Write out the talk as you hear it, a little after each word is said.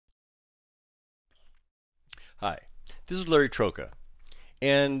Hi, this is Larry Trocha,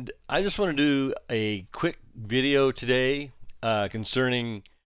 and I just want to do a quick video today concerning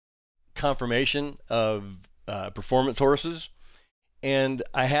conformation of performance horses. And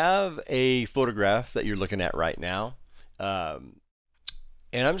I have a photograph that you're looking at right now, and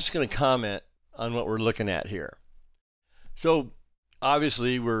I'm just going to comment on what we're looking at here. So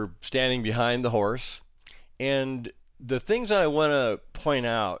obviously we're standing behind the horse, and the things that I want to point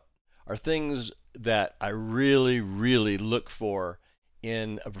out are things that I really look for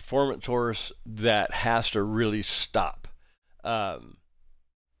in a performance horse that has to really stop and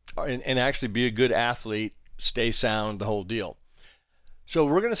actually be a good athlete, stay sound, the whole deal. So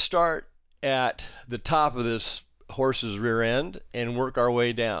we're going to start at the top of this horse's rear end and work our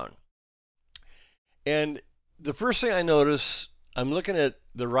way down. And the first thing I notice, I'm looking at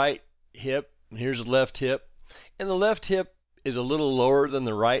the right hip, and here's the left hip, and the left hip is a little lower than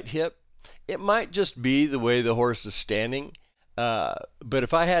the right hip. It might just be the way the horse is standing, but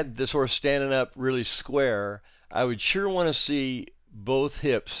if I had this horse standing up really square, I would sure want to see both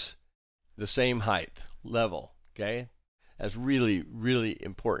hips the same height, level, okay? That's really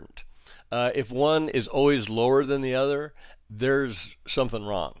important. If one is always lower than the other, there's something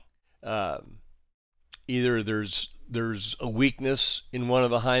wrong. Either there's a weakness in one of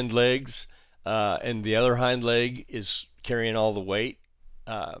the hind legs, and the other hind leg is carrying all the weight,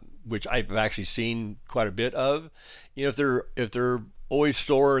 which I've actually seen quite a bit of. You know, if they're always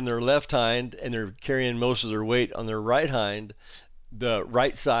sore in their left hind and they're carrying most of their weight on their right hind, the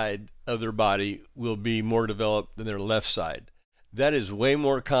right side of their body will be more developed than their left side. That is way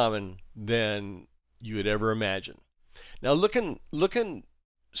more common than you would ever imagine. Now looking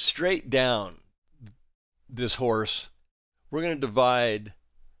straight down this horse, we're going to divide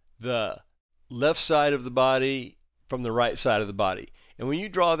the left side of the body from the right side of the body. And when you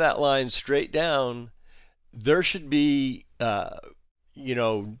draw that line straight down, there should be not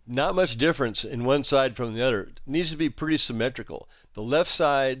much difference in one side from the other. It needs to be pretty symmetrical. The left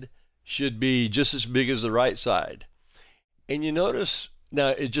side should be just as big as the right side. And you notice, now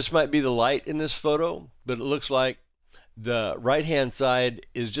it just might be the light in this photo, but it looks like the right hand side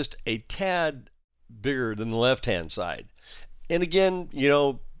is just a tad bigger than the left hand side. And again,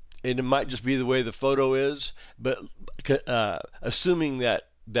 it might just be the way the photo is, but assuming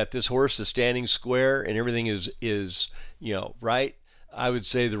that this horse is standing square and everything is right, I would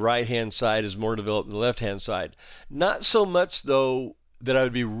say the right hand side is more developed than the left hand side. Not so much though that I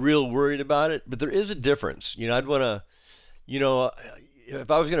would be real worried about it, but there is a difference. I'd want to,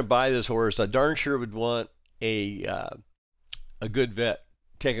 if I was going to buy this horse, I darn sure would want a good vet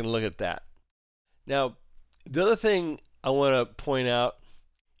taking a look at that. Now, the other thing I want to point out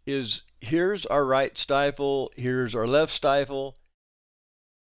is here's our right stifle, here's our left stifle,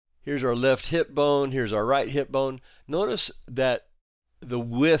 here's our left hip bone, here's our right hip bone. Notice that the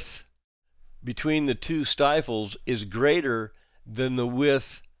width between the two stifles is greater than the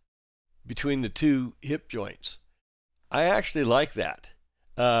width between the two hip joints. I actually like that.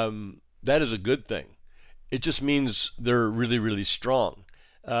 That is a good thing. It just means they're really strong.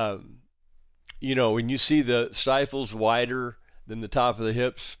 When you see the stifles wider than the top of the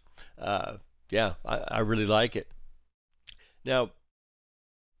hips, yeah, I really like it. Now,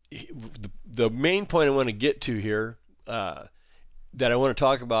 the main point I want to get to here that I want to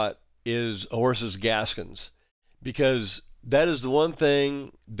talk about is a horse's Gaskins, because that is the one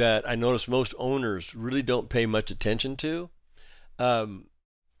thing that I notice most owners really don't pay much attention to.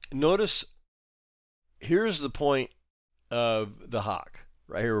 Notice here's the point of the hock,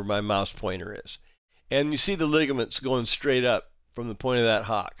 right here where my mouse pointer is. And you see the ligaments going straight up from the point of that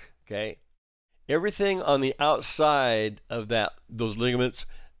hock, okay? Everything on the outside of those ligaments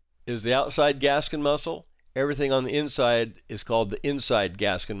is the outside Gaskin muscle. Everything on the inside is called the inside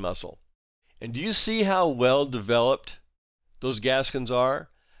Gaskin muscle. And do you see how well developed those Gaskins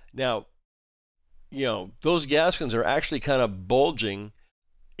are? Now, those Gaskins are actually kind of bulging.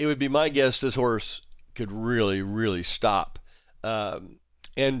 It would be my guess this horse could really stop and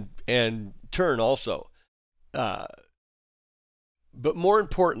turn also. But more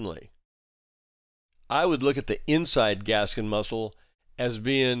importantly, I would look at the inside Gaskin muscle as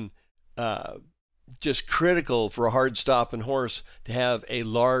being just critical for a hard stopping horse to have a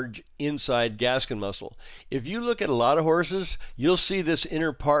large inside Gaskin muscle. If you look at a lot of horses, you'll see this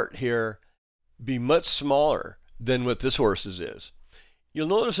inner part here be much smaller than what this horse's is. You'll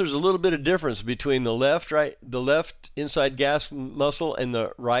notice there's a little bit of difference between the left inside Gaskin muscle and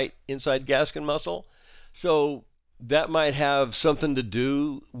the right inside Gaskin muscle. So that might have something to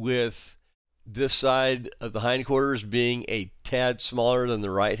do with this side of the hindquarters being a tad smaller than the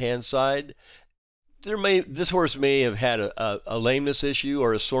right hand side. this horse may have had a lameness issue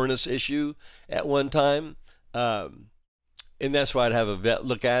or a soreness issue at one time, and that's why I'd have a vet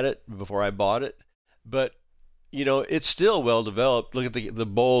look at it before I bought it. But it's still well developed. Look at the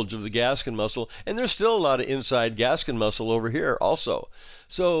bulge of the Gaskin muscle, and there's still a lot of inside Gaskin muscle over here also.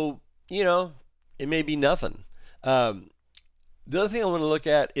 So it may be nothing. The other thing I want to look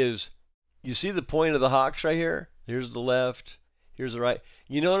at is, you see the point of the hocks right here? Here's the left, here's the right.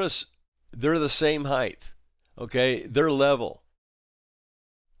 You notice they're the same height, okay? They're level.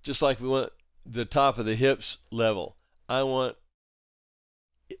 Just like we want the top of the hips level. I want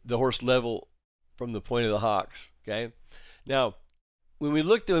the horse level from the point of the hocks, okay? Now, when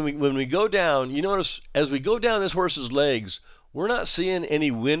we go down, you notice as we go down this horse's legs, we're not seeing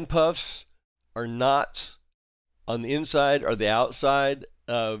any wind puffs or knots on the inside or the outside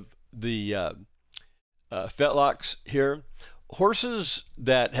of the fetlocks here. Horses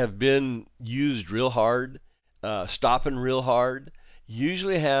that have been used real hard, stopping real hard,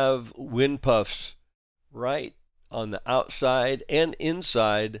 usually have wind puffs right on the outside and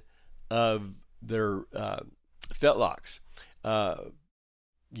inside of their fetlocks.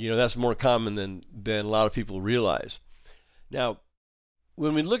 That's more common than a lot of people realize. Now,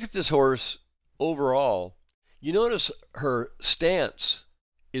 when we look at this horse overall, you notice her stance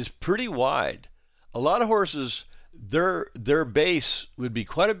is pretty wide. A lot of horses, their base would be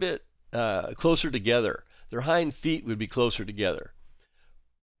quite a bit closer together. Their hind feet would be closer together.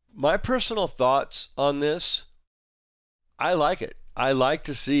 My personal thoughts on this, I like it. I like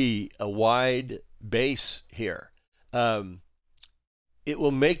to see a wide base here. It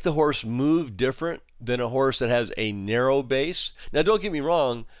will make the horse move different than a horse that has a narrow base. Now, don't get me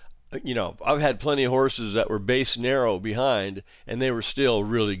wrong. I've had plenty of horses that were base narrow behind, and they were still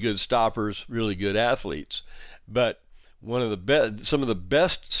really good stoppers, really good athletes. But some of the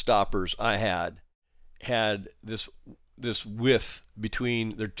best stoppers I had this width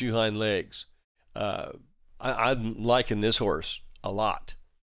between their two hind legs. I'm liking this horse a lot.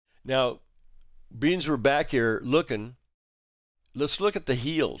 Now, beans we're back here looking, let's look at the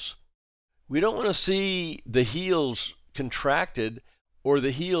heels. We don't want to see the heels contracted or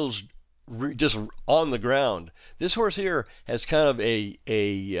the heels just on the ground. This horse here has kind of a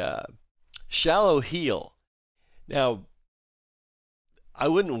shallow heel. Now, I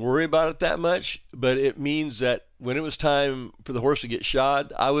wouldn't worry about it that much, but it means that when it was time for the horse to get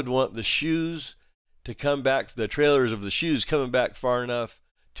shod, I would want the shoes to come back, the trailers of the shoes coming back far enough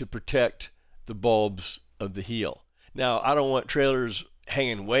to protect the bulbs of the heel. Now, I don't want trailers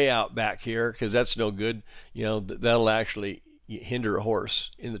hanging way out back here, because that's no good. That'll actually hinder a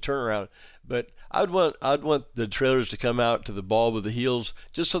horse in the turnaround. But I'd want the trailers to come out to the bulb of the heels,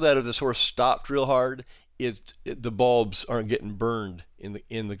 just so that if this horse stopped real hard, the bulbs aren't getting burned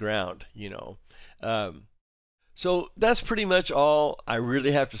in the ground. So that's pretty much all I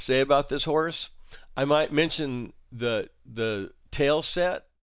really have to say about this horse. I might mention the tail set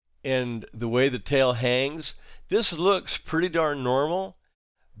and the way the tail hangs. This looks pretty darn normal,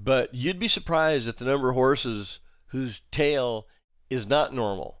 but you'd be surprised at the number of horses whose tail is not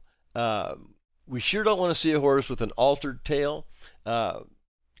normal. We sure don't want to see a horse with an altered tail.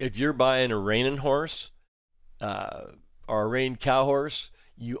 If you're buying a reining horse or a reined cow horse,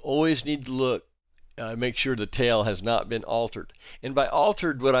 you always need to look, make sure the tail has not been altered. And by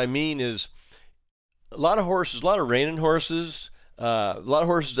altered, what I mean is a lot of reining horses, a lot of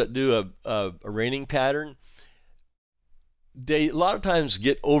horses that do a reining pattern, they a lot of times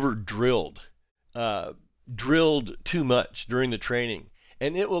get over drilled too much during the training,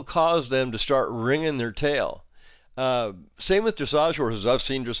 and it will cause them to start wringing their tail. Same with dressage horses. I've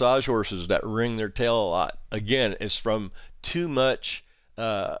seen dressage horses that wring their tail a lot. Again, it's from too much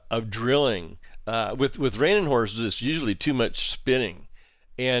of drilling. With reining horses, it's usually too much spinning.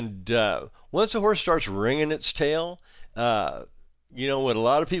 And once a horse starts wringing its tail, what a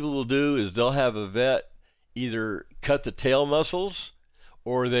lot of people will do is they'll have a vet either cut the tail muscles,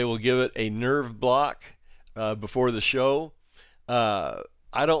 or they will give it a nerve block before the show.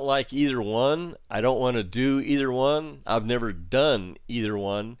 I don't like either one. I don't want to do either one. I've never done either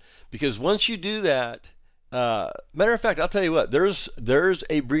one, because once you do that, matter of fact, I'll tell you what, there's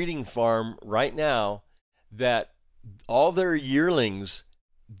a breeding farm right now that all their yearlings,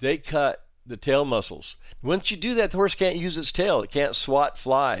 they cut the tail muscles. Once you do that, the horse can't use its tail. It can't swat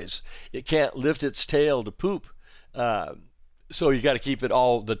flies. It can't lift its tail to poop. So you got to keep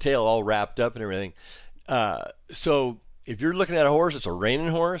the tail all wrapped up and everything. So if you're looking at a horse that's a reining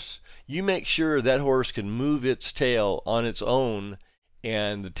horse, you make sure that horse can move its tail on its own,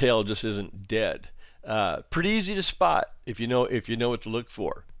 and the tail just isn't dead. Pretty easy to spot if you know what to look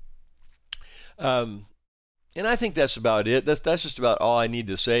for. Um, and I think that's about it. That's just about all I need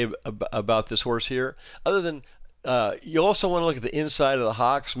to say about this horse here. Other than you also want to look at the inside of the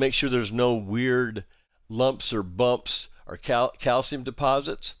hocks, make sure there's no weird lumps or bumps or calcium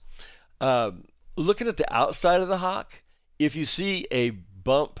deposits. Looking at the outside of the hock, if you see a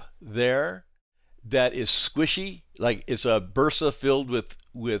bump there that is squishy, like it's a bursa filled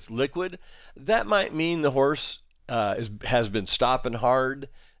with liquid, that might mean the horse has been stopping hard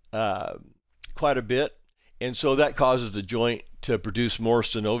quite a bit, and so that causes the joint to produce more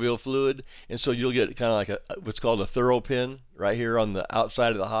synovial fluid, and so you'll get kind of like what's called a thorough pin right here on the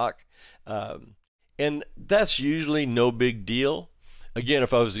outside of the hock, and that's usually no big deal. Again,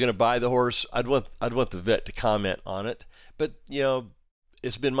 if I was going to buy the horse, I'd want the vet to comment on it, but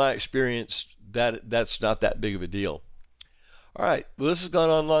it's been my experience that that's not that big of a deal. All right, well, this has gone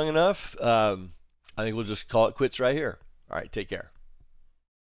on long enough. I think we'll just call it quits right here. All right, take care.